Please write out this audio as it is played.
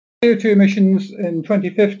CO2 emissions in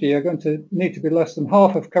 2050 are going to need to be less than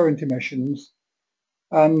half of current emissions,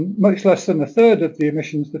 and much less than a third of the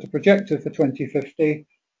emissions that are projected for 2050,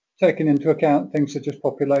 taking into account things such as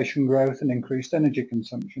population growth and increased energy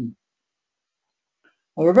consumption.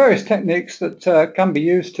 There are various techniques that can be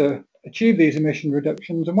used to achieve these emission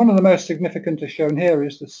reductions, and one of the most significant as shown here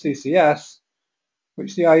is the CCS,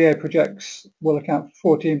 which the IEA projects will account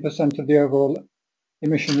for 14% of the overall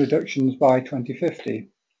emission reductions by 2050.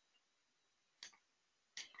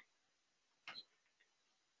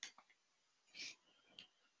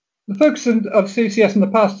 The focus of CCS in the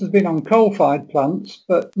past has been on coal-fired plants,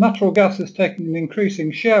 but natural gas has taken an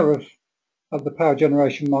increasing share of the power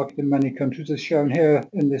generation market in many countries, as shown here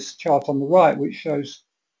in this chart on the right, which shows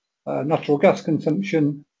natural gas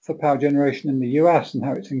consumption for power generation in the US and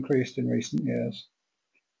how it's increased in recent years.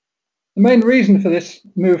 The main reason for this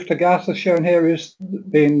move to gas, as shown here, is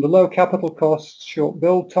being the low capital costs, short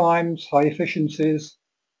build times, high efficiencies,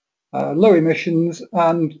 low emissions,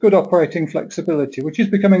 and good operating flexibility, which is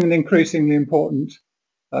becoming an increasingly important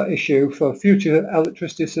issue for future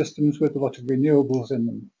electricity systems with a lot of renewables in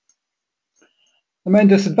them. The main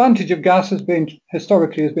disadvantage of gas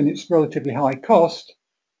historically has been its relatively high cost,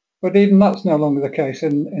 but even that's no longer the case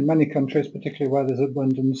in many countries, particularly where there's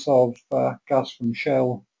abundance of gas from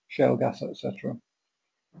shale gas, etc.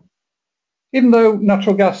 Even though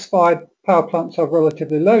natural gas-fired power plants have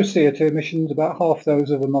relatively low CO2 emissions, about half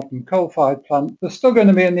those of a modern coal-fired plant, there's still going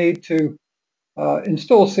to be a need to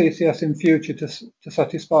install CCS in future to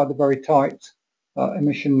satisfy the very tight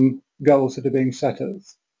emission goals that are being set at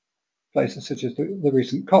places such as the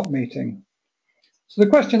recent COP meeting. So the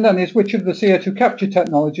question then is, which of the CO2 capture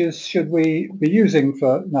technologies should we be using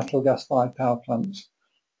for natural gas-fired power plants?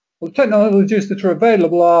 Well, the technologies that are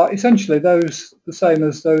available are essentially the same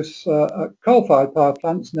as those coal-fired power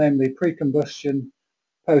plants, namely pre-combustion,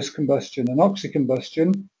 post-combustion and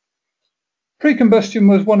oxy-combustion. Pre-combustion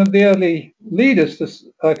was one of the early leaders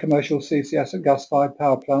for commercial CCS at gas-fired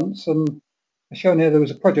power plants, and as shown here there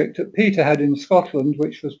was a project at Peterhead in Scotland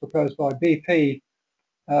which was proposed by BP,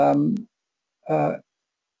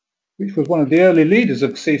 which was one of the early leaders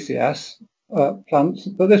of CCS plants,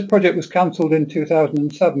 but this project was cancelled in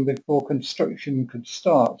 2007 before construction could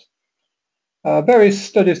start. Various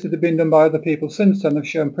studies that have been done by other people since then have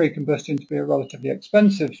shown pre-combustion to be a relatively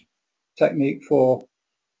expensive technique for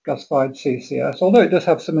gas-fired CCS, although it does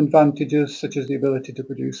have some advantages such as the ability to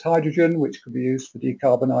produce hydrogen, which could be used for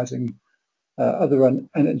decarbonising other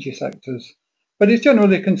energy sectors. But it's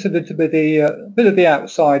generally considered to be a bit of the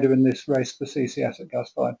outsider in this race for CCS at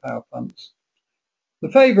gas-fired power plants. The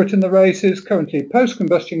favourite in the race is currently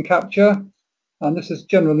post-combustion capture, and this is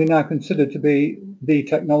generally now considered to be the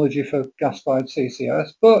technology for gas-fired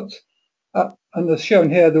CCS. But, and as shown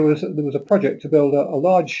here, there was a project to build a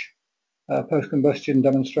large post-combustion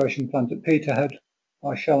demonstration plant at Peterhead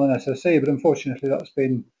by Shell and SSE, but unfortunately that's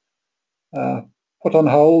been put on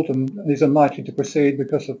hold and is unlikely to proceed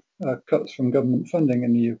because of cuts from government funding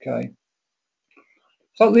in the UK.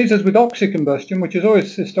 So that leaves us with oxy-combustion, which has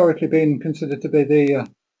always historically been considered to be the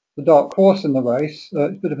dark horse in the race. It's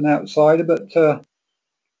a bit of an outsider, but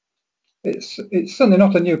it's certainly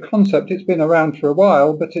not a new concept. It's been around for a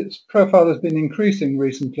while, but its profile has been increasing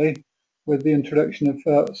recently with the introduction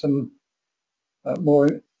of some more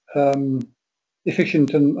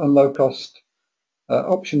efficient and low-cost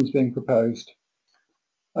options being proposed.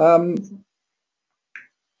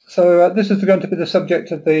 So this is going to be the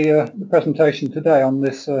subject of the presentation today on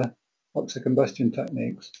this oxy-combustion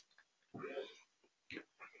techniques.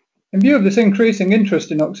 In view of this increasing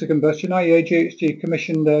interest in oxy-combustion, IEAGHG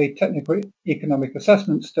commissioned a techno-economic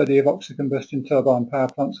assessment study of oxy-combustion turbine power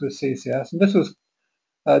plants with CCS, and this was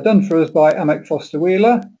done for us by Amec Foster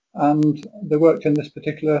Wheeler, and they worked in this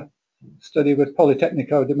particular study with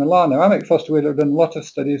Politecnico di Milano. Amec Foster Wheeler have done a lot of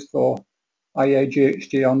studies for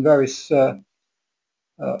IEAGHG on various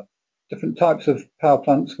different types of power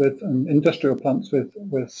plants and industrial plants with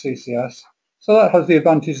CCS. So that has the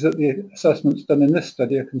advantage that the assessments done in this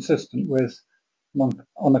study are consistent with,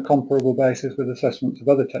 on a comparable basis, with assessments of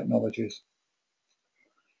other technologies.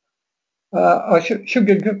 I should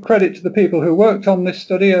give credit to the people who worked on this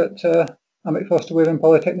study at Amec Foster Wheeler and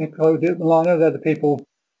Politecnico di Milano. They're the people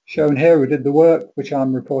shown here who did the work, which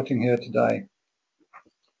I'm reporting here today.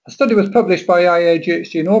 The study was published by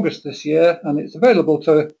IEAGHG in August this year, and it's available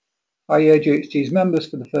to IEAGHG's members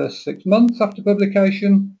for the first 6 months after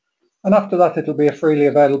publication, and after that it'll be freely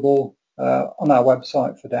available on our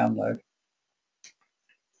website for download.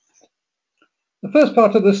 The first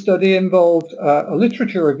part of the study involved a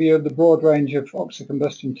literature review of the broad range of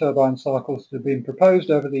oxy-combustion turbine cycles that have been proposed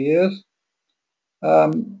over the years.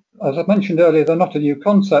 as I mentioned earlier, they're not a new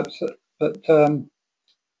concept, but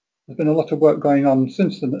there's been a lot of work going on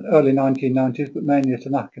since the early 1990s, but mainly at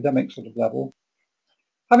an academic sort of level.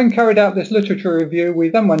 Having carried out this literature review, we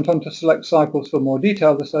then went on to select cycles for more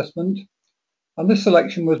detailed assessment, and this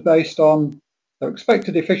selection was based on their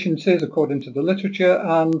expected efficiencies according to the literature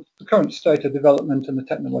and the current state of development and the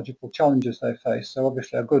technological challenges they face. So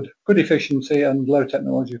obviously a good efficiency and low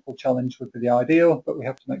technological challenge would be the ideal, but we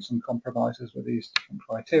have to make some compromises with these different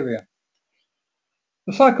criteria.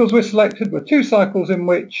 The cycles we selected were 2 cycles in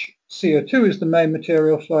which CO2 is the main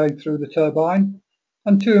material flowing through the turbine,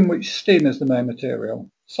 and 2 in which steam is the main material.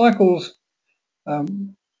 Cycles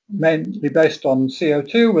mainly based on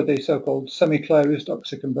CO2 were the so-called semi-closed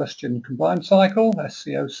Oxy-Combustion combined cycle,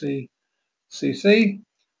 SCOC-CC,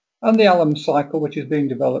 and the alum cycle, which is being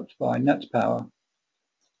developed by Net Power.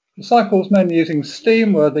 The cycles mainly using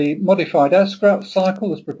steam were the Modified S-Graz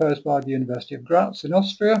cycle as proposed by the University of Graz in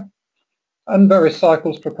Austria, and various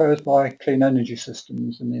cycles proposed by Clean Energy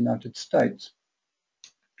Systems in the United States.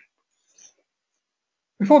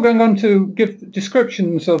 Before going on to give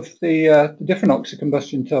descriptions of the different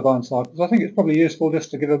oxy-combustion turbine cycles, I think it's probably useful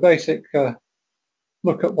just to give a basic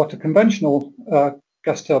look at what a conventional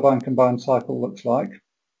gas turbine combined cycle looks like.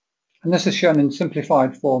 And this is shown in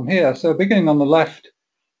simplified form here. So beginning on the left,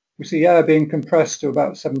 we see air being compressed to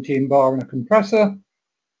about 17 bar in a compressor.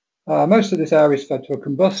 Most of this air is fed to a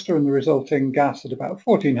combustor, and the resulting gas at about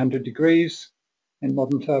 1400 degrees in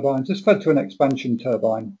modern turbines is fed to an expansion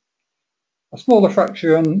turbine. A smaller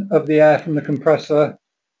fraction of the air from the compressor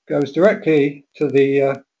goes directly to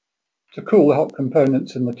cool the hot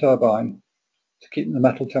components in the turbine to keep the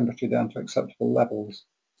metal temperature down to acceptable levels.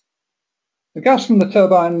 The gas from the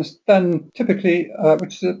turbines then typically,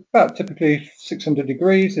 which is about typically 600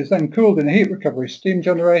 degrees, is then cooled in a heat recovery steam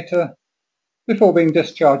generator before being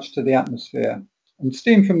discharged to the atmosphere. And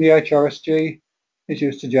steam from the HRSG is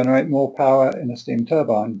used to generate more power in a steam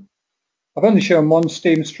turbine. I've only shown one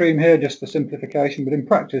steam stream here just for simplification, but in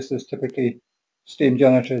practice there's typically steam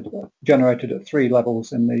generated at 3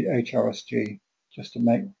 levels in the HRSG, just to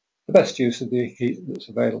make the best use of the heat that's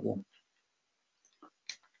available.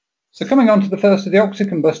 So coming on to the first of the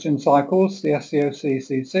oxy-combustion cycles, the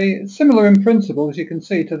SCOC-CC, it's similar in principle, as you can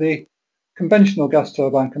see, to the conventional gas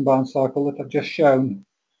turbine combined cycle that I've just shown.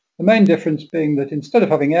 The main difference being that instead of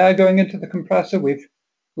having air going into the compressor, we've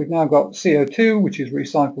now got CO2, which is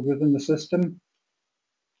recycled within the system.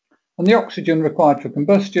 And the oxygen required for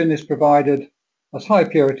combustion is provided as high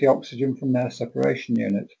purity oxygen from their separation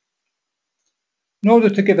unit. In order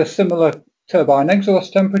to give a similar turbine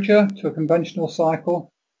exhaust temperature to a conventional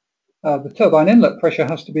cycle, the turbine inlet pressure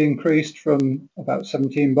has to be increased from about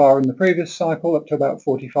 17 bar in the previous cycle up to about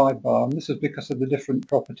 45 bar. And this is because of the different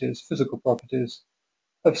properties, physical properties,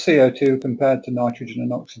 of CO2 compared to nitrogen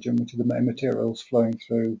and oxygen, which are the main materials flowing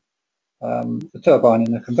through the turbine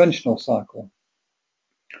in a conventional cycle.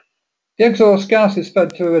 The exhaust gas is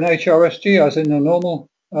fed to an HRSG, as in a normal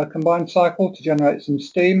combined cycle, to generate some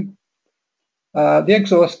steam. The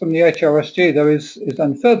exhaust from the HRSG, though, is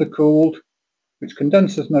then further cooled, which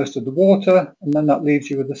condenses most of the water, and then that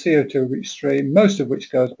leaves you with the CO2-rich stream, most of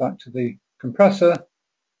which goes back to the compressor,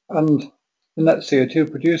 and the net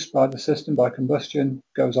CO2 produced by the system by combustion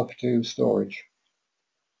goes off to storage.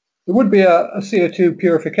 There would be a CO2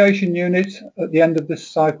 purification unit at the end of this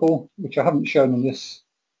cycle, which I haven't shown in this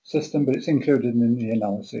system, but it's included in the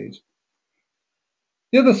analyses.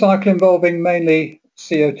 The other cycle involving mainly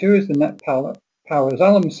CO2 is the Net Power's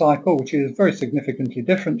alum cycle, which is very significantly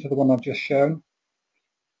different to the one I've just shown.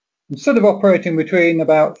 Instead of operating between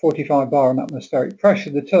about 45 bar and atmospheric pressure,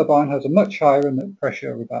 the turbine has a much higher inlet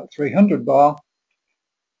pressure of about 300 bar,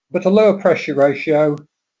 but a lower pressure ratio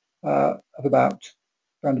of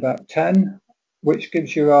around about 10, which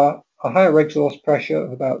gives you a higher exhaust pressure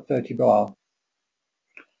of about 30 bar.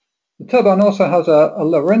 The turbine also has a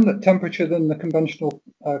lower inlet temperature than the conventional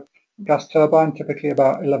gas turbine, typically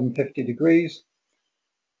about 1150 degrees,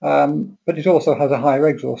 but it also has a higher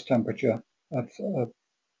exhaust temperature of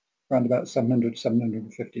around about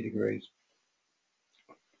 750 degrees.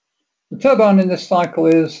 The turbine in this cycle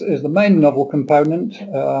is the main novel component.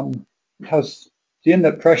 It has the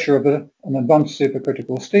inlet pressure of an advanced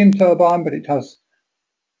supercritical steam turbine, but it has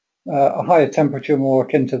a higher temperature more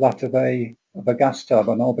akin to that of a gas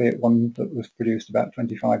turbine, albeit one that was produced about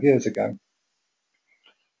 25 years ago.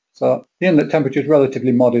 So the inlet temperature is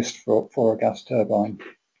relatively modest for a gas turbine.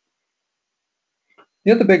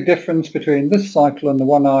 The other big difference between this cycle and the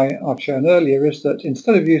one I've shown earlier is that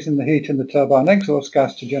instead of using the heat in the turbine exhaust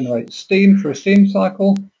gas to generate steam for a steam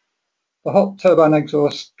cycle, the hot turbine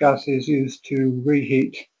exhaust gas is used to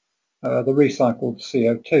reheat the recycled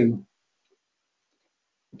CO2.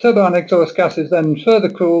 The turbine exhaust gas is then further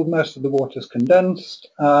cooled, most of the water is condensed,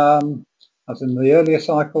 as in the earlier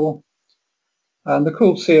cycle, and the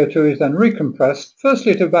cooled CO2 is then recompressed,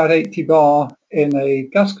 firstly at about 80 bar in a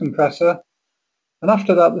gas compressor, and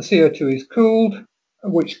after that the CO2 is cooled,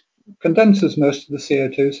 which condenses most of the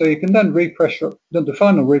CO2, so you can then do the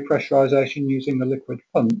final repressurization using a liquid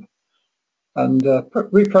pump. And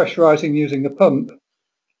repressurizing using a pump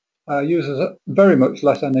uses very much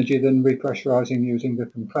less energy than repressurizing using the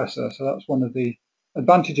compressor, so that's one of the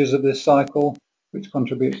advantages of this cycle, which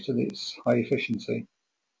contributes to its high efficiency.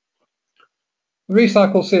 The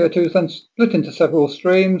recycled CO2 is then split into several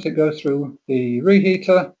streams. It goes through the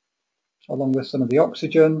reheater along with some of the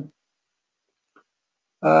oxygen.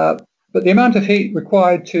 But the amount of heat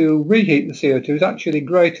required to reheat the CO2 is actually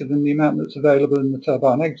greater than the amount that's available in the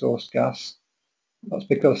turbine exhaust gas. That's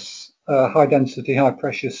because high density, high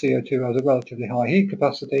pressure CO2 has a relatively high heat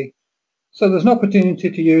capacity. So there's an opportunity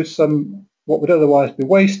to use some what would otherwise be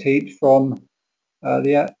waste heat from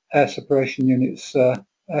the air separation unit's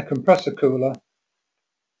air compressor cooler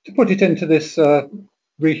to put it into this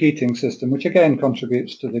reheating system, which again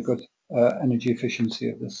contributes to the good energy efficiency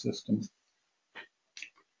of this system.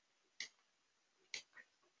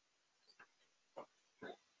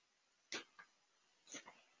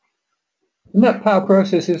 The net power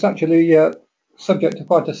process is actually subject to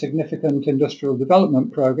quite a significant industrial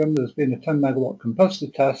development program. There's been a 10 megawatt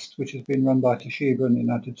combusted test, which has been run by Toshiba in the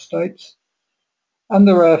United States. And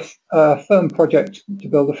there are a firm project to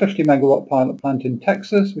build a 50 megawatt pilot plant in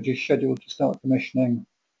Texas, which is scheduled to start commissioning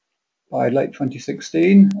by late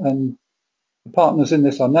 2016. And the partners in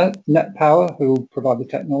this are Net Power, who provide the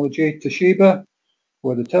technology, Toshiba, who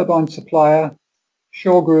are the turbine supplier,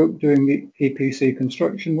 Shaw Group doing the EPC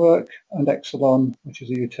construction work, and Exelon, which is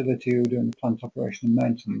a utility, who are doing the plant operation and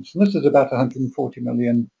maintenance. And this is about a $140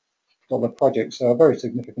 million project, so a very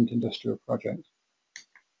significant industrial project.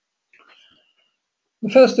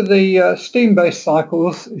 The first of the steam-based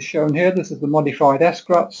cycles is shown here. This is the Modified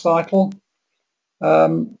S-Graz cycle.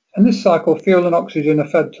 In this cycle, fuel and oxygen are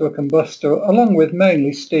fed to a combustor along with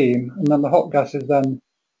mainly steam, and then the hot gas is then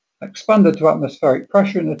expanded to atmospheric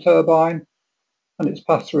pressure in the turbine, and it's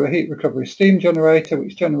passed through a heat recovery steam generator,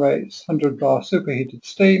 which generates 100 bar superheated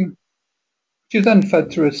steam, which is then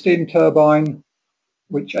fed through a steam turbine,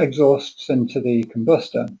 which exhausts into the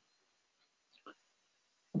combustor.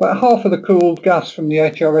 About half of the cooled gas from the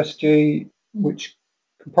HRSG, which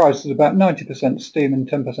comprises about 90% steam and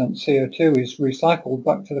 10% CO2, is recycled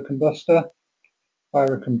back to the combustor via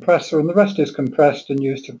a compressor, and the rest is compressed and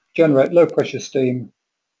used to generate low pressure steam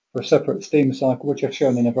for a separate steam cycle, which I've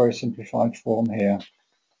shown in a very simplified form here.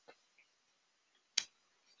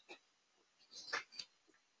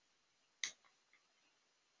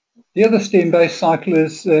 The other steam-based cycle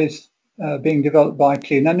is being developed by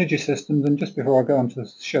Clean Energy Systems, and just before I go on to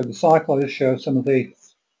show the cycle, I'll just show some of the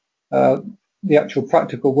actual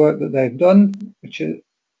practical work that they've done, which is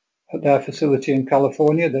at their facility in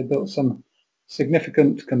California. They built some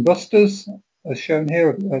significant combustors, as shown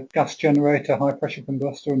here, a gas generator, high pressure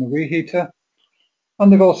combustor, and a reheater.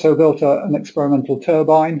 And they've also built an experimental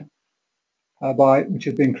turbine, which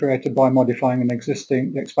has been created by modifying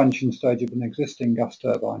the expansion stage of an existing gas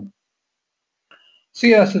turbine.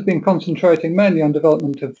 CS has been concentrating mainly on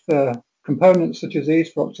development of components such as these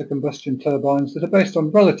for Oxy-Combustion turbines that are based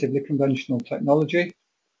on relatively conventional technology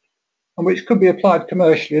and which could be applied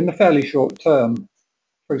commercially in the fairly short term,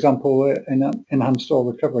 for example, in enhanced oil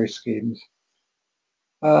recovery schemes.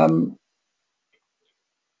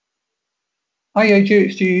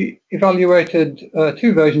 IEAGHG evaluated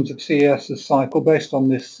two versions of CES's cycle based on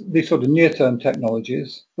these sort of near-term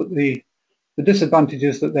technologies, but the disadvantage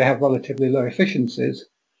is that they have relatively low efficiencies.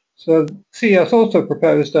 So CES also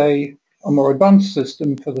proposed a more advanced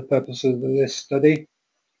system for the purposes of this study,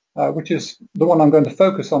 which is the one I'm going to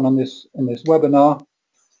focus on in this webinar.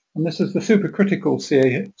 And this is the supercritical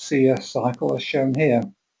CES cycle, as shown here.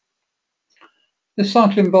 This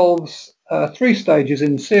cycle involves 3 stages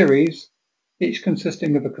in series, each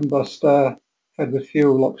consisting of a combustor fed with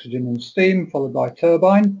fuel, oxygen and steam, followed by a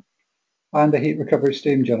turbine and a heat recovery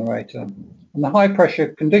steam generator. And the high pressure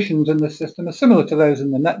conditions in this system are similar to those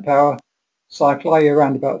in the net power cycle, i.e.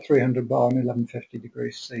 around about 300 bar and 1150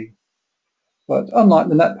 degrees C. But unlike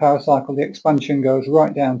the net power cycle, the expansion goes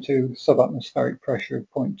right down to subatmospheric pressure of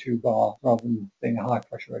 0.2 bar rather than being a high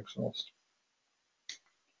pressure exhaust.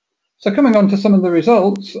 So coming on to some of the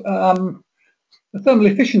results, the thermal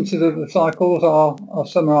efficiencies of the cycles are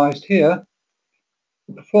summarised here.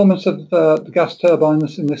 The performance of the gas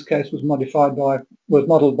turbines in this case was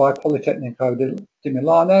modelled by Politecnico di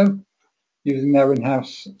Milano, using their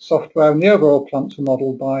in-house software, and the overall plants were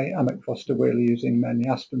modelled by AMEC Foster Wheeler using mainly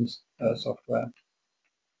Aspen's software.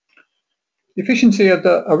 The efficiency of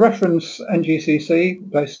a reference NGCC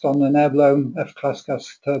based on an air-blown F-class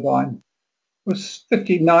gas turbine was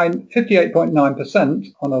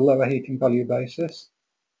 58.9% on a lower heating value basis,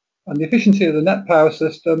 and the efficiency of the net power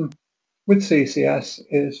system with CCS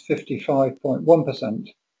is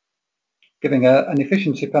 55.1%, giving an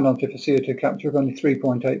efficiency penalty for CO2 capture of only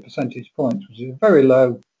 3.8 percentage points, which is a very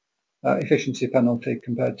low efficiency penalty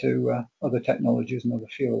compared to other technologies and other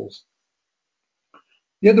fuels.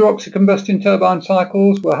 The other Oxy-Combustion turbine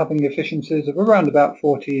cycles were having efficiencies of around about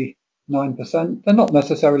 49%. They're not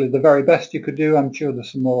necessarily the very best you could do. I'm sure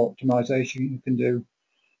there's some more optimization you can do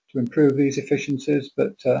to improve these efficiencies,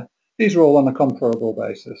 but these are all on a comparable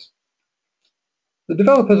basis. The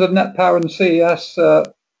developers of Net Power and CES,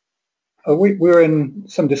 we were in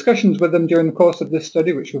some discussions with them during the course of this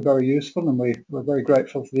study, which were very useful, and we were very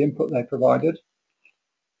grateful for the input they provided.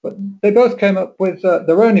 But they both came up with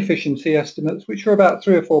their own efficiency estimates, which are about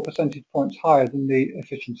 3 or 4 percentage points higher than the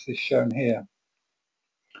efficiencies shown here.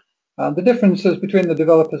 The differences between the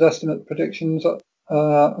developers' estimate predictions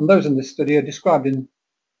and those in this study are described in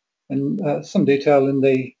some detail in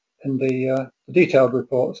the detailed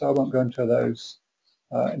report, so I won't go into those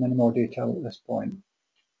in any more detail at this point.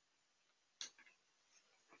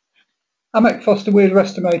 AMEC Foster Wheeler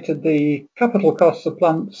estimated the capital costs of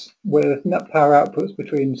plants with net power outputs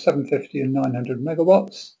between 750 and 900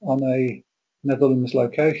 megawatts on a Netherlands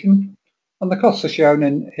location, and the costs are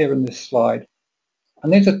shown here in this slide.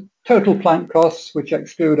 And these are total plant costs, which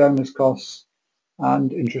exclude owners' costs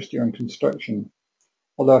and interest during construction.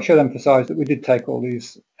 Although I should emphasise that we did take all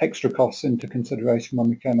these extra costs into consideration when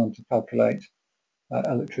we came on to calculate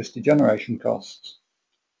electricity generation costs.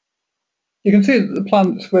 You can see that the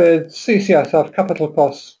plants with CCS have capital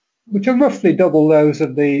costs which are roughly double those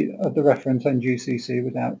of the reference NGCC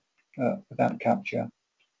without capture.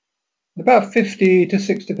 About 50 to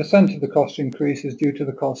 60% of the cost increase is due to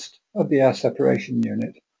the cost of the air separation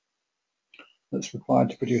unit that's required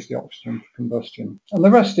to produce the oxygen for combustion, and the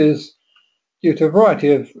rest is due to a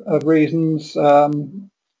variety of reasons.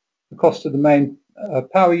 The cost of the main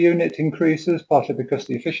power unit increases, partly because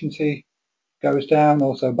the efficiency goes down.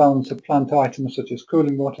 Also, balance of plant items such as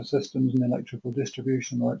cooling water systems and electrical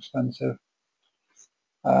distribution are more expensive,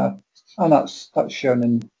 and that's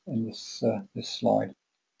shown in this slide.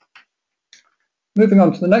 Moving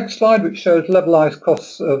on to the next slide, which shows levelized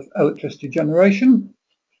costs of electricity generation.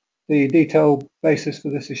 The detailed basis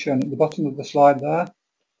for this is shown at the bottom of the slide there.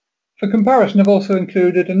 For comparison, I've also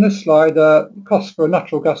included in this slide costs for a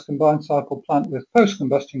natural gas combined cycle plant with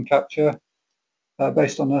post-combustion capture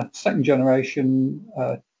based on a second generation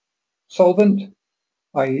solvent,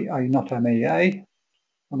 i.e. not MEA,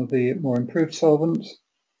 one of the more improved solvents.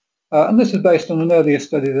 And this is based on an earlier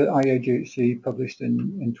study that IEAGHG published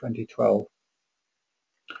in 2012.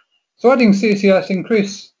 So adding CCS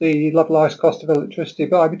increased the levelized cost of electricity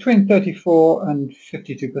by between 34 and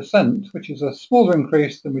 52%, which is a smaller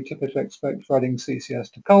increase than we typically expect for adding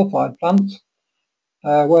CCS to coal-fired plants,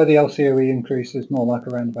 where the LCOE increase is more like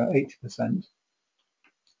around about 80%.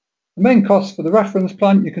 The main cost for the reference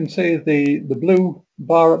plant, you can see the blue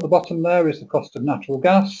bar at the bottom there is the cost of natural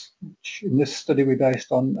gas, which in this study we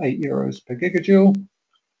based on €8 per gigajoule,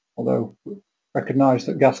 although we recognise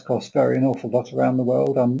that gas costs vary an awful lot around the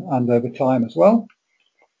world and over time as well.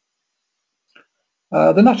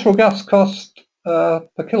 The natural gas cost per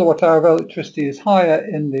kilowatt hour of electricity is higher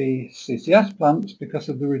in the CCS plants because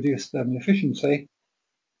of the reduced thermal efficiency,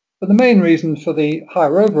 but the main reason for the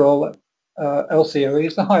higher overall LCOE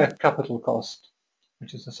is the higher capital cost,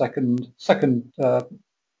 which is the second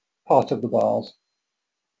part of the bars.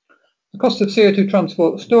 The cost of CO2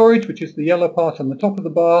 transport storage, which is the yellow part on the top of the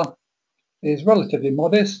bar, is relatively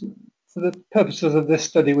modest. For the purposes of this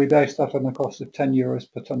study, we based that on a cost of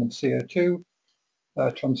 €10 per tonne of CO2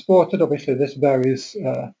 transported. Obviously, this varies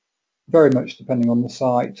very much depending on the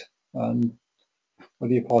site and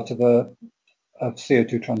whether you're part of a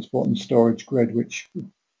CO2 transport and storage grid, which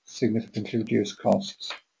significantly reduce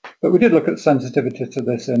costs. But we did look at sensitivity to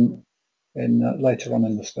this in later on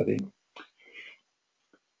in the study.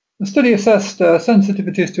 The study assessed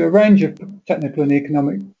sensitivities to a range of technical and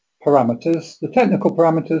economic parameters. The technical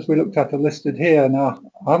parameters we looked at are listed here. Now,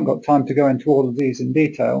 I haven't got time to go into all of these in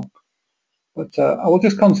detail, but I will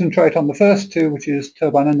just concentrate on the first two, which is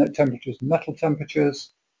turbine inlet temperatures and metal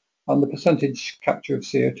temperatures, and the percentage capture of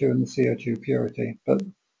CO2 and the CO2 purity. But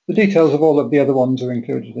the details of all of the other ones are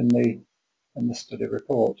included in the study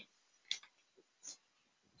report.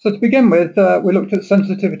 So to begin with, we looked at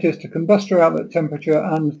sensitivities to combustor outlet temperature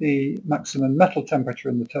and the maximum metal temperature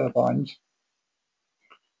in the turbines.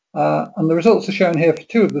 And the results are shown here for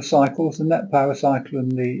two of the cycles, the net power cycle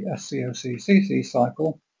and the SCOC-CC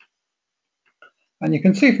cycle. And you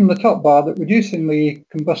can see from the top bar that reducing the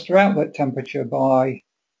combustor outlet temperature by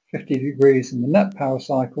 50 degrees in the net power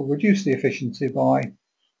cycle reduced the efficiency by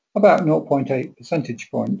about 0.8 percentage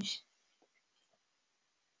points.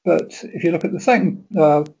 But if you look at the second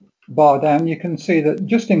bar down, you can see that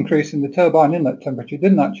just increasing the turbine inlet temperature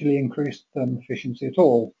didn't actually increase thermal efficiency at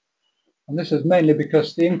all. And this is mainly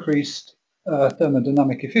because the increased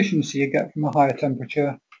thermodynamic efficiency you get from a higher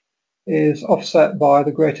temperature is offset by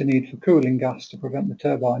the greater need for cooling gas to prevent the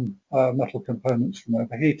turbine metal components from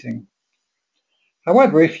overheating.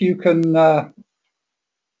 However, if you can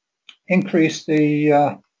increase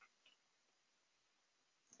the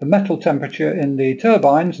metal temperature in the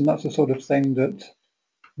turbines, and that's the sort of thing that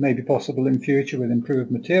may be possible in future with improved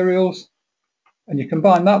materials, and you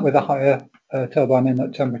combine that with a higher turbine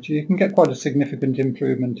inlet temperature, you can get quite a significant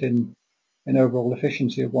improvement in overall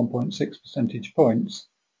efficiency of 1.6 percentage points.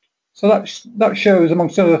 So that shows,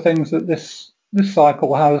 amongst other things, that this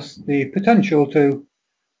cycle has the potential to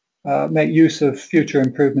make use of future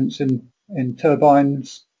improvements in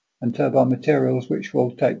turbines and turbine materials, which will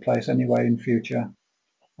take place anyway in future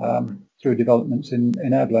through developments in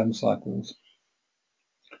air-blown cycles.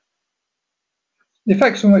 The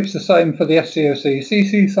effects from which are the same for the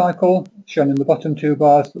SCOC-CC cycle, shown in the bottom two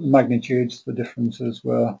bars, but the magnitudes, the differences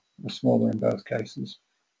were smaller in both cases.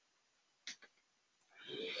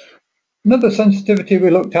 Another sensitivity we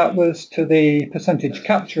looked at was to the percentage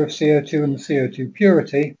capture of CO2 and the CO2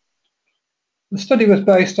 purity. The study was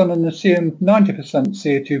based on an assumed 90%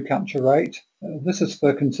 CO2 capture rate. This is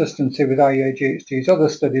for consistency with IEAGHG's other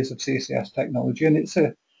studies of CCS technology, and it's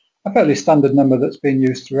a fairly standard number that's been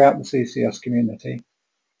used throughout the CCS community.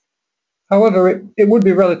 However, it would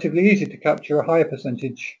be relatively easy to capture a higher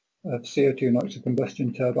percentage of CO2 in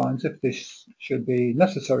Oxy-Combustion turbines if this should be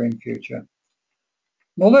necessary in future.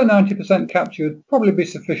 And although 90% capture would probably be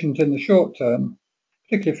sufficient in the short term,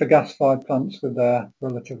 particularly for gas-fired plants with their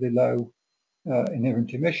relatively low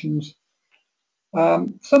inherent emissions,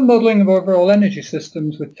 some modelling of overall energy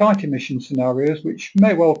systems with tight emission scenarios, which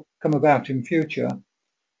may well come about in future,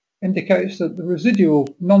 indicates that the residual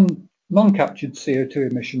non-captured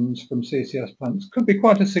CO2 emissions from CCS plants could be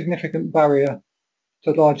quite a significant barrier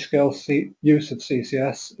to large-scale use of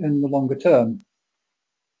CCS in the longer term.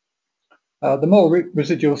 The more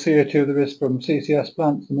residual CO2 there is from CCS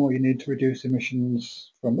plants, the more you need to reduce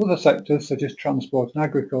emissions from other sectors such as transport and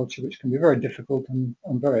agriculture, which can be very difficult and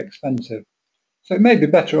very expensive. So it may be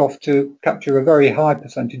better off to capture a very high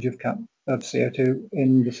percentage of CO2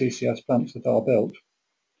 in the CCS plants that are built.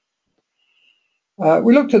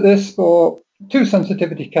 We looked at this for two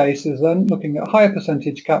sensitivity cases then, looking at higher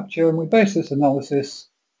percentage capture, and we based this analysis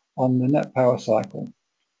on the net power cycle.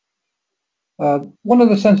 One of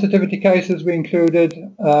the sensitivity cases we included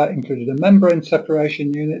a membrane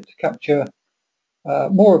separation unit to capture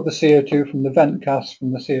more of the CO2 from the vent gas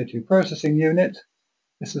from the CO2 processing unit.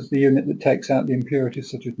 This is the unit that takes out the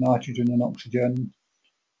impurities such as nitrogen and oxygen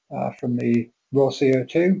from the raw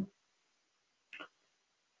CO2.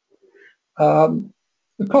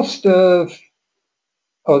 The cost of,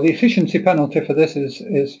 or the efficiency penalty for this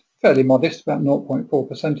is fairly modest, about 0.4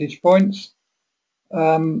 percentage points.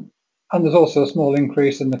 And there's also a small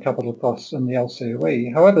increase in the capital costs and the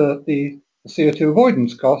LCOE. However, the CO2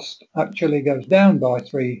 avoidance cost actually goes down by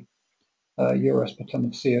 3 euros per tonne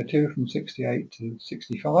of CO2 from 68 to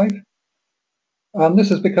 65. And this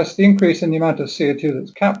is because the increase in the amount of CO2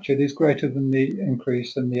 that's captured is greater than the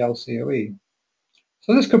increase in the LCOE.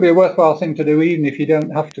 So this could be a worthwhile thing to do even if you don't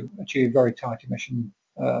have to achieve very tight emission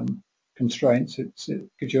constraints. It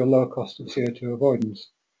gives you a lower cost of CO2 avoidance.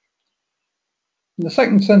 In the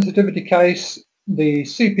second sensitivity case, the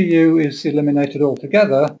CPU is eliminated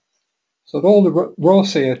altogether, so that all the raw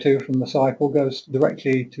CO2 from the cycle goes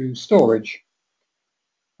directly to storage.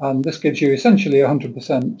 And this gives you essentially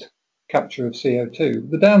 100% capture of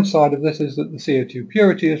CO2. The downside of this is that the CO2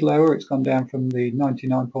 purity is lower. It's gone down from the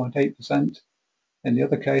 99.8%. In the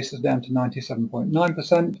other cases, down to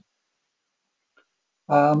 97.9%.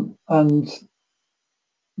 And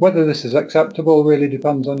whether this is acceptable really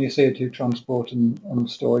depends on your CO2 transport and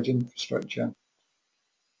storage infrastructure.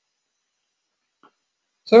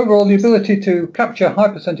 So overall, the ability to capture a high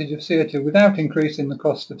percentage of CO2 without increasing the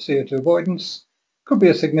cost of CO2 avoidance could be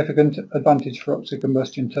a significant advantage for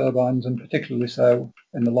Oxy-Combustion turbines, and particularly so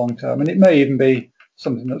in the long term. And it may even be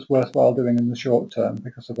something that's worthwhile doing in the short term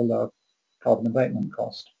because of the low carbon abatement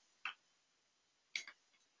cost.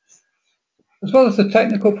 As well as the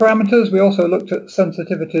technical parameters, we also looked at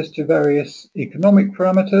sensitivities to various economic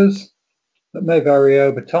parameters that may vary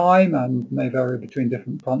over time and may vary between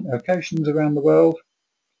different plant locations around the world.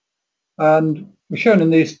 And we're shown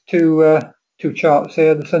in these two charts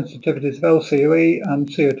here the sensitivities of LCOE and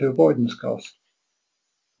CO2 avoidance cost.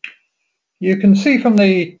 You can see from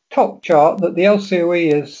the top chart that the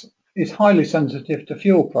LCOE is highly sensitive to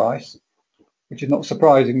fuel price, which is not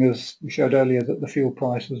surprising, as we showed earlier that the fuel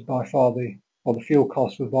price was by far the fuel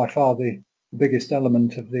cost was by far the biggest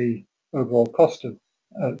element of the overall cost of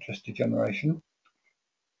electricity generation.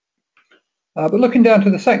 But looking down to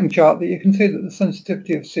the second chart, that you can see that the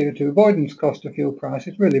sensitivity of CO2 avoidance cost to fuel price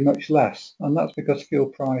is really much less, and that's because fuel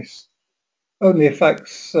price only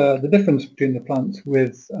affects the difference between the plants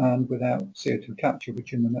with and without CO2 capture,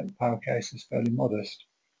 which in the net power case is fairly modest.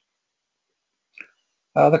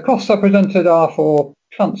 The costs I presented are for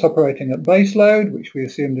plants operating at base load, which we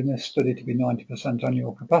assumed in this study to be 90%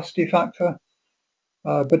 annual capacity factor.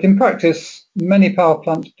 But in practice, many power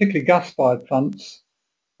plants, particularly gas-fired plants,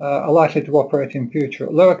 are likely to operate in future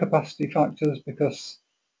at lower capacity factors because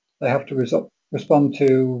they have to respond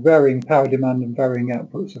to varying power demand and varying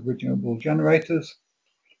outputs of renewable generators.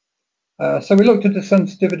 So we looked at a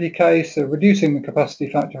sensitivity case of reducing the capacity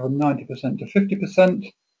factor from 90% to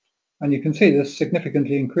 50%, and you can see this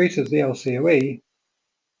significantly increases the LCOE,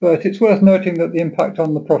 but it's worth noting that the impact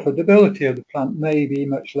on the profitability of the plant may be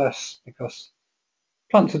much less because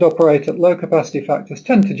plants that operate at low capacity factors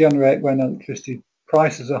tend to generate when electricity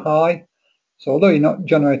prices are high. So although you're not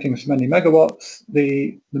generating so many megawatts,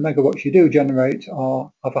 the megawatts you do generate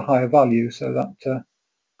are of a higher value, so that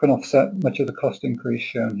can offset much of the cost increase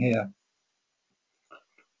shown here.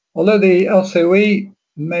 Although the LCOE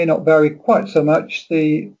may not vary quite so much,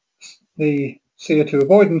 the CO2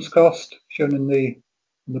 avoidance cost, shown in the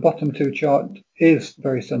bottom two chart, is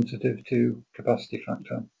very sensitive to capacity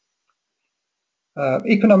factor.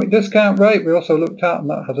 Economic discount rate we also looked at, and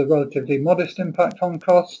that has a relatively modest impact on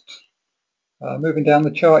costs. Moving down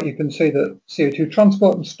the chart, you can see that CO2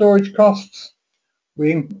 transport and storage costs,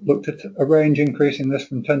 we looked at a range increasing this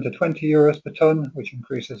from 10 to 20 euros per tonne, which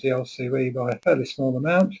increases the LCOE by a fairly small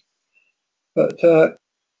amount. But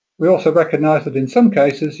we also recognise that in some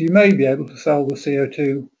cases you may be able to sell the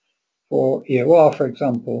CO2 for EOR, for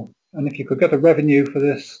example, and if you could get a revenue for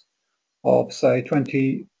this of, say,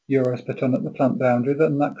 20 euros per tonne at the plant boundary,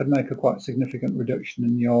 then that could make a quite significant reduction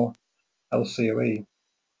in your LCOE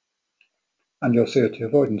and your CO2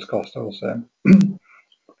 avoidance cost also. The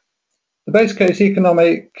base case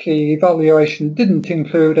economic evaluation didn't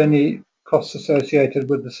include any costs associated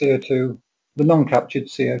with the CO2, the non-captured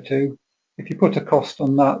CO2. If you put a cost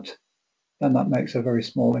on that, then that makes a very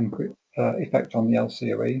small effect on the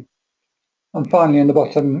LCOE. And finally, in the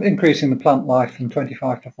bottom, increasing the plant life from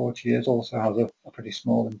 25 to 40 years also has a pretty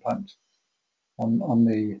small impact on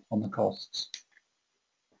the costs.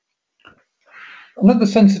 Another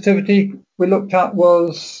sensitivity we looked at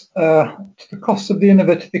was the cost of the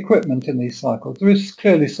innovative equipment in these cycles. There is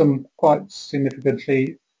clearly some quite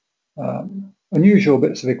significantly unusual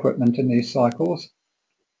bits of equipment in these cycles.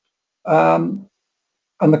 And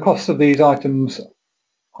the costs of these items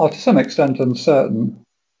are to some extent uncertain.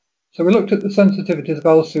 So we looked at the sensitivities of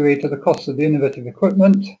LCOE to the cost of the innovative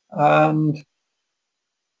equipment, and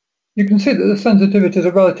you can see that the sensitivities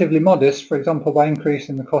are relatively modest. For example, by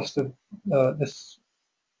increasing the cost of this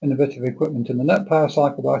innovative equipment in the net power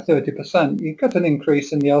cycle by 30%, you get an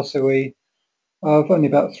increase in the LCOE of only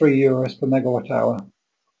about 3 euros per megawatt hour,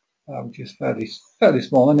 which is fairly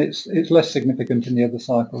small, and it's less significant in the other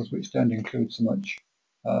cycles, which don't include so much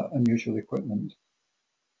unusual equipment.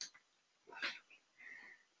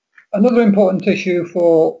 Another important issue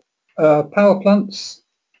for power plants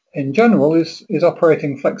in general is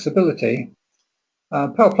operating flexibility.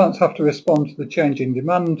 Power plants have to respond to the changing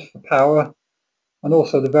demand for power and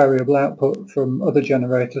also the variable output from other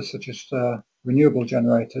generators such as renewable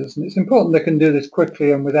generators, and it's important they can do this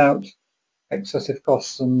quickly and without excessive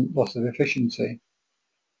costs and loss of efficiency.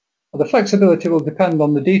 The flexibility will depend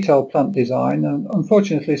on the detailed plant design, and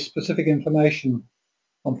unfortunately specific information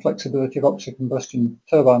on flexibility of oxy-combustion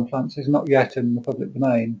turbine plants is not yet in the public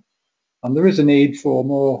domain, and there is a need for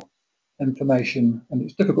more information, and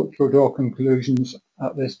it's difficult to draw conclusions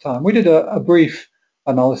at this time. We did a brief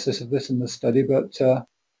analysis of this in the study, but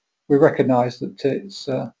we recognise that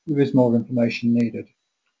there is more information needed.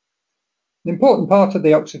 An important part of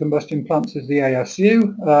the oxy-combustion plants is the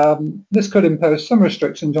ASU. This could impose some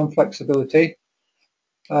restrictions on flexibility,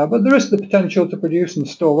 but there is the potential to produce and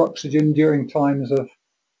store oxygen during times of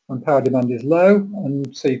when power demand is low,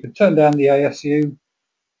 and so you could turn down the ASU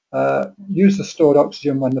use the stored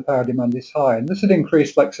oxygen when the power demand is high. And this would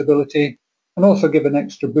increase flexibility and also give an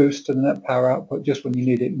extra boost to the net power output just when you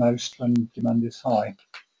need it most, when demand is high.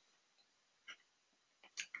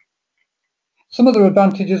 Some other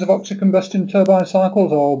advantages of oxy-combustion turbine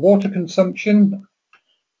cycles are water consumption.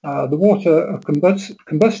 The water of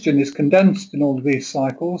combustion is condensed in all of these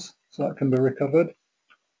cycles, so that can be recovered.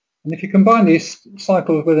 And if you combine these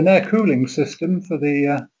cycles with an air cooling system for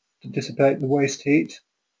to dissipate the waste heat,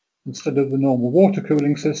 instead of the normal water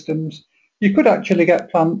cooling systems, you could actually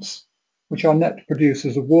get plants which are net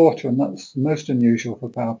producers of water, and that's most unusual for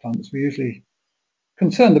power plants. We're usually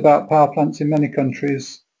concerned about power plants in many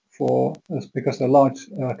countries because they're large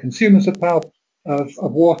consumers of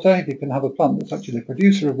water. If you can have a plant that's actually a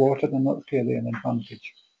producer of water, then that's clearly an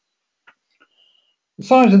advantage. The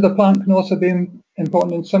size of the plant can also be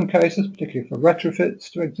important in some cases, particularly for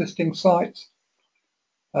retrofits to existing sites.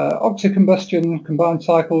 Oxy-combustion combined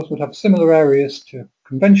cycles would have similar areas to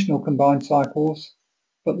conventional combined cycles,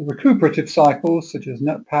 but the recuperative cycles, such as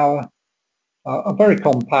net power, are very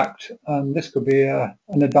compact, and this could be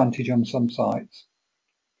an advantage on some sites.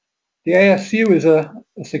 The ASU is a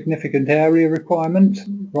significant area requirement,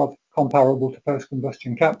 rather comparable to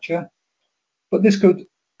post-combustion capture, but this could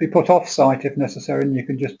be put off-site if necessary, and you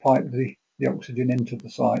can just pipe the oxygen into the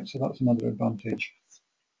site, so that's another advantage.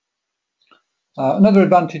 Another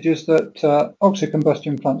advantage is that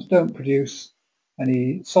oxy-combustion plants don't produce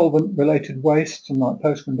any solvent-related waste, unlike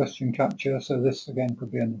post-combustion capture, so this again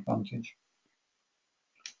could be an advantage.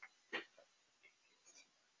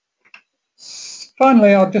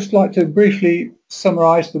 Finally, I'd just like to briefly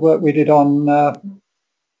summarise the work we did on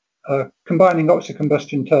combining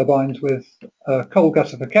oxy-combustion turbines with coal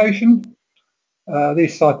gasification.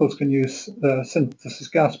 These cycles can use synthesis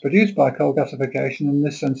gas produced by coal gasification. In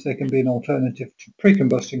this sense, they can be an alternative to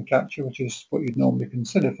pre-combustion capture, which is what you'd normally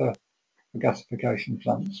consider for gasification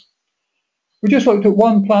plants. We just looked at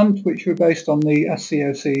one plant which were based on the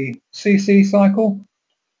SCOC-CC cycle.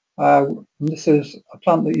 This is a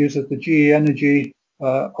plant that uses the GE Energy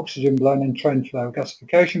oxygen blown in train flow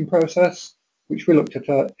gasification process, which we looked at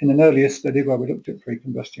in an earlier study where we looked at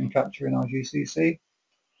pre-combustion capture in IGCC.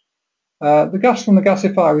 The gas from the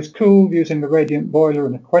gasifier is cooled using a radiant boiler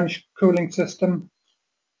and a quench cooling system.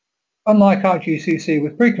 Unlike IGCC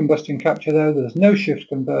with pre-combustion capture, though, there's no shift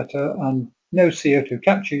converter and no CO2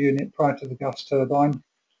 capture unit prior to the gas turbine.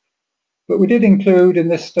 But we did include, in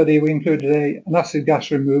this study, we included an acid gas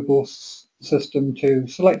removal system to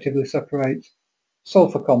selectively separate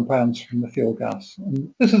sulfur compounds from the fuel gas.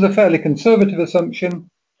 And this is a fairly conservative assumption,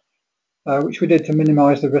 which we did to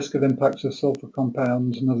minimize the risk of impacts of sulfur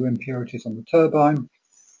compounds and other impurities on the turbine.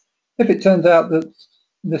 If it turns out that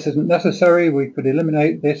this isn't necessary, we could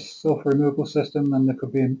eliminate this sulfur removal system, and there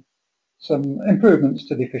could be some improvements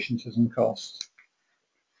to the efficiencies and costs.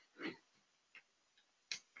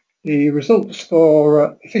 The results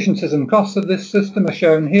for efficiencies and costs of this system are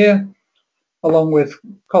shown here, along with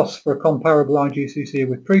costs for a comparable IGCC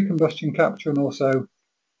with pre-combustion capture and also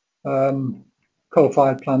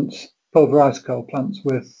coal-fired plants, pulverized coal plants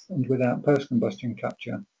with and without post-combustion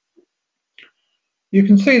capture. You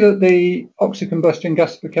can see that the oxy-combustion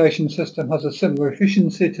gasification system has a similar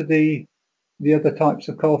efficiency to the other types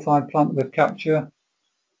of coal-fired plant with capture,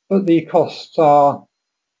 but the costs are,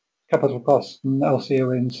 capital costs and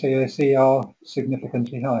LCOE and CAC are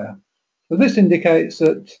significantly higher. So this indicates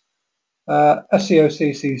that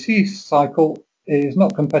SCOC-CC cycle is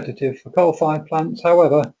not competitive for coal-fired plants.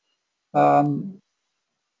 However,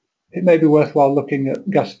 it may be worthwhile looking at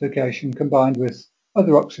gasification combined with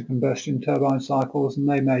other oxy-combustion turbine cycles, and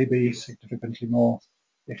they may be significantly more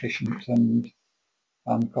efficient and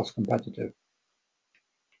cost competitive.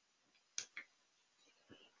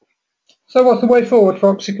 So what's the way forward for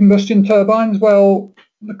oxy-combustion turbines? Well,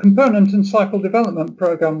 the component and cycle development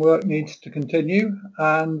program work needs to continue,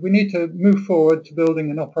 and we need to move forward to building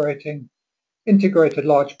and operating integrated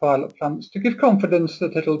large pilot plants to give confidence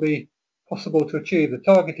that it'll be possible to achieve the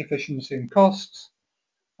target efficiency and costs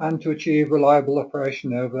and to achieve reliable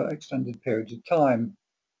operation over extended periods of time.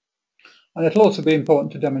 And it'll also be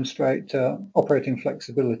important to demonstrate operating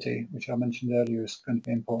flexibility, which I mentioned earlier is going to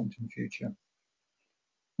be important in the future.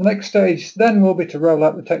 The next stage then will be to roll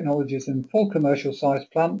out the technologies in full commercial size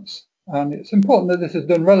plants, and it's important that this is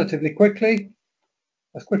done relatively quickly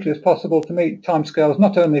as possible to meet timescales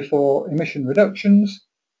not only for emission reductions,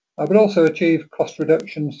 but also achieve cost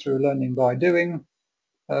reductions through learning by doing,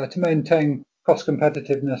 to maintain cost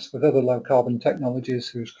competitiveness with other low carbon technologies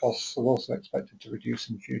whose costs are also expected to reduce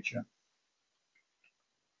in the future.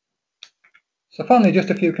 So finally, just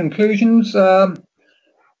a few conclusions.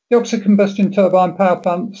 The Oxy-Combustion turbine power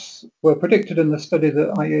plants were predicted in the study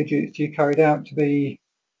that IEAGHG carried out to be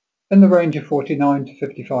in the range of 49 to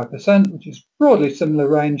 55%, which is broadly similar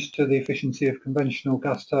range to the efficiency of conventional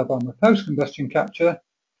gas turbine with post-combustion capture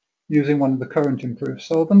using one of the current improved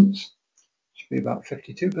solvents, which would be about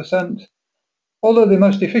 52%. Although the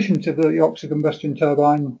most efficient of the Oxy-Combustion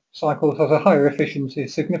turbine cycles has a higher efficiency,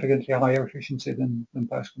 significantly higher efficiency than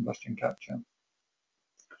post-combustion capture.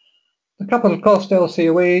 The capital cost,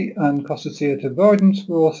 LCOE, and cost of CO2 avoidance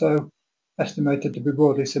were also estimated to be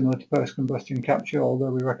broadly similar to post-combustion capture,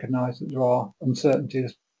 although we recognise that there are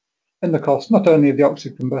uncertainties in the cost, not only of the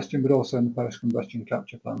Oxy-Combustion, but also in the post-combustion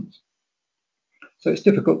capture plants. So it's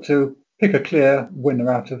difficult to pick a clear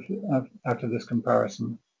winner out of this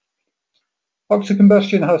comparison.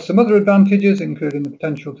 Oxy-Combustion has some other advantages, including the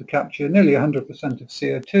potential to capture nearly 100% of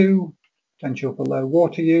CO2, potential for low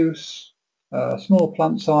water use, small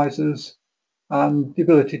plant sizes, and the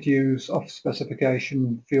ability to use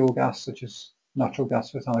off-specification fuel gas such as natural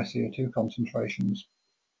gas with high CO2 concentrations.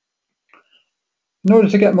 In order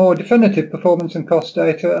to get more definitive performance and cost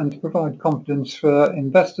data and to provide confidence for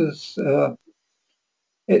investors,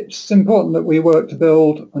 it's important that we work to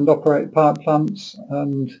build and operate power plants,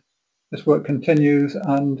 and this work continues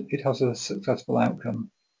and it has a successful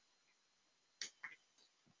outcome.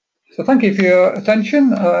 So thank you for your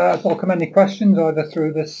attention. I welcome any questions either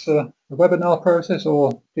through this webinar process,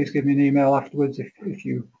 or please give me an email afterwards if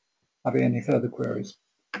you have any further queries.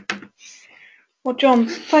 Well, John,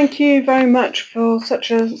 thank you very much for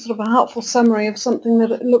such a sort of a helpful summary of something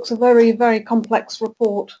that looks a very, very complex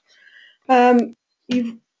report.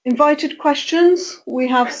 You've invited questions. We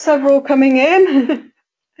have several coming in.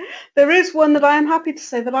 There is one that I am happy to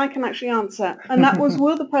say that I can actually answer, and that was,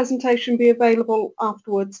 will the presentation be available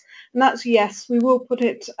afterwards? And that's yes, we will put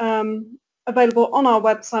it available on our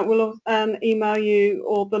website. We'll email you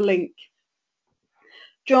or the link.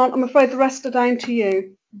 John, I'm afraid the rest are down to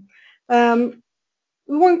you.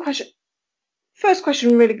 One question, first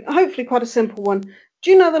question really, hopefully quite a simple one. Do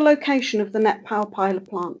you know the location of the Net Power pilot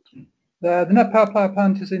plant? The Net Power pilot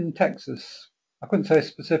plant is in Texas. I couldn't say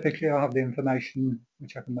specifically. I have the information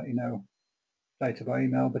which I can let you know later by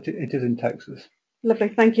email, but it is in Texas. Lovely,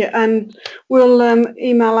 thank you. And we'll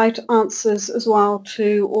email out answers as well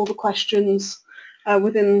to all the questions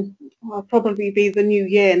within, well, probably be the new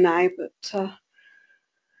year now.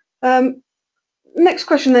 But next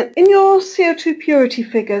question then. In your CO2 purity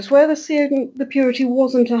figures, where the purity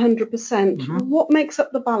wasn't 100%, what makes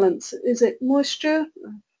up the balance? Is it moisture?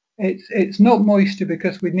 It's not moisture,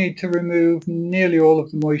 because we need to remove nearly all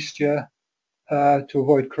of the moisture to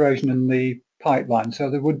avoid corrosion in the pipeline.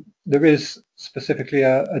 So there is specifically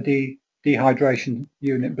a dehydration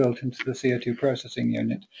unit built into the CO2 processing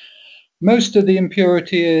unit. Most of the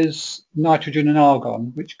impurity is nitrogen and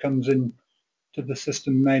argon, which comes into the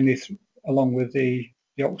system mainly along with the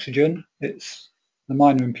oxygen. It's the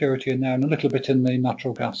minor impurity in there, and a little bit in the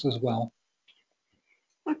natural gas as well.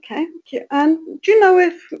 Okay, thank you. And do you know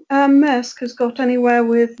if Maersk has got anywhere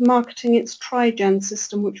with marketing its Trigen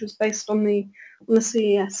system, which was based on the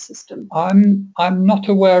CES system? I'm not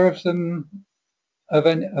aware of them of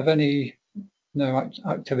any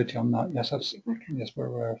activity on that. Yes, yes, we're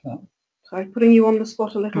aware of that. Sorry, putting you on the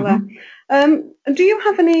spot a little there. Do you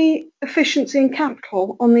have any efficiency in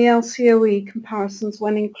capital on the LCOE comparisons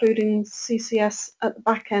when including CCS at the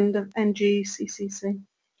back end of NG-CCC?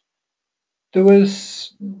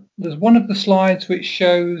 There's one of the slides which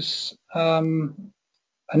shows an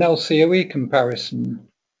LCOE comparison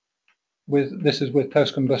with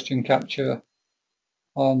post-combustion capture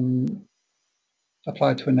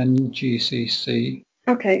applied to an NGCC.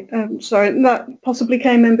 Okay, sorry, that possibly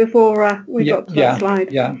came in before we got to that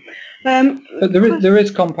slide. Yeah. But there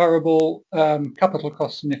is comparable capital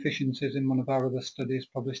costs and efficiencies in one of our other studies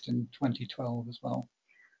published in 2012 as well,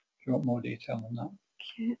 if you want more detail on that.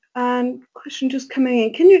 Okay. And question just coming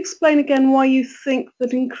in. Can you explain again why you think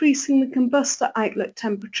that increasing the combustor outlet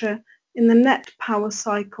temperature in the net power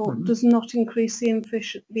cycle does not increase the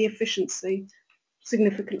efficiency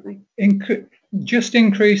significantly? Just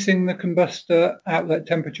increasing the combustor outlet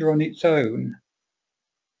temperature on its own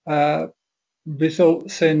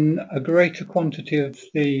results in a greater quantity of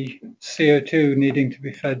the CO2 needing to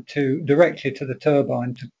be fed directly to the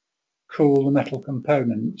turbine to cool the metal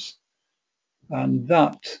components, and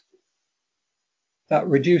that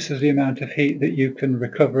reduces the amount of heat that you can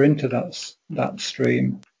recover into that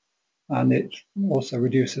stream, and it also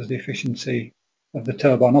reduces the efficiency of the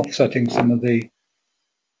turbine, offsetting some of the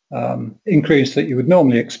increase that you would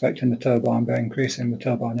normally expect in the turbine by increasing the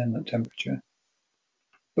turbine inlet temperature.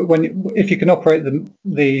 But if you can operate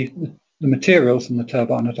the the materials in the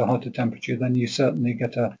turbine at a hotter temperature, then you certainly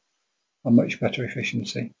get a much better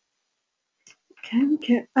efficiency.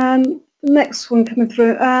 Okay. And the next one coming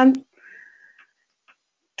through.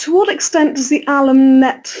 To what extent does the alum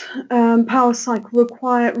net power cycle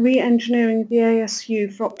require re-engineering the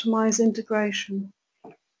ASU for optimized integration?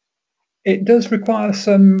 It does require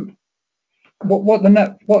some.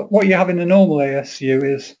 What you have in a normal ASU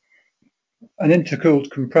is an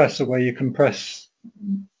intercooled compressor where you compress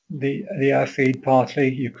the air feed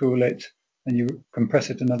partly, you cool it, and you compress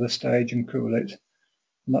it another stage and cool it.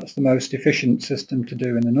 And that's the most efficient system to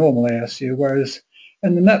do in a normal ASU. Whereas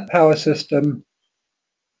in the net power system,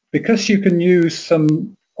 because you can use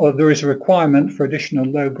or there is a requirement for additional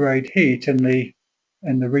low-grade heat in the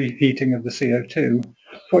reheating of the CO2,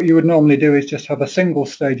 what you would normally do is just have a single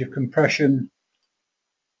stage of compression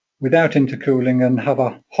without intercooling and have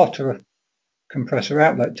a hotter compressor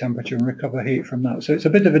outlet temperature and recover heat from that. So it's a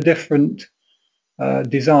bit of a different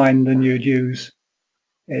design than you'd use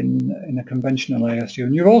in a conventional ASU.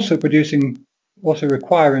 And you're also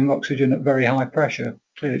requiring oxygen at very high pressure.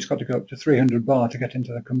 Clearly it's got to go up to 300 bar to get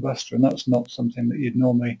into the combustor, and that's not something that you'd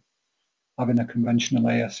normally have in a conventional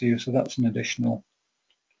ASU, so that's an additional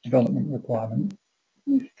development requirement.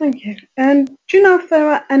 Thank you. And do you know if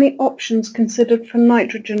there are any options considered for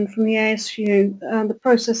nitrogen from the ASU, the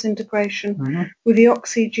process integration with the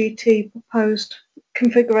Oxy-GT proposed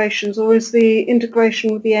configurations, or is the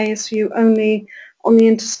integration with the ASU only on the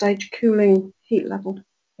interstage cooling heat level?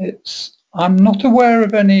 I'm not aware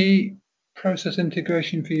of any process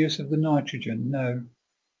integration for use of the nitrogen, no.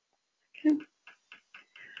 Okay.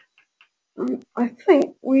 I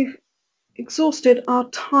think we've exhausted our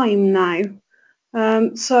time now.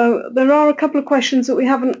 So there are a couple of questions that we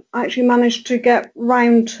haven't actually managed to get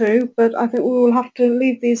round to, but I think we will have to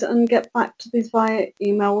leave these and get back to these via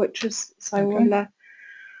email, which is, so okay. We'll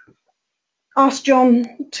ask John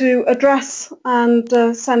to address and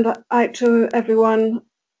send out to everyone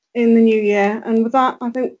in the new year. And with that, I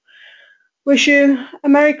think wish you a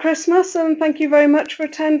Merry Christmas and thank you very much for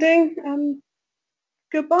attending.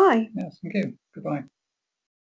 Goodbye. Yes, thank you. Goodbye.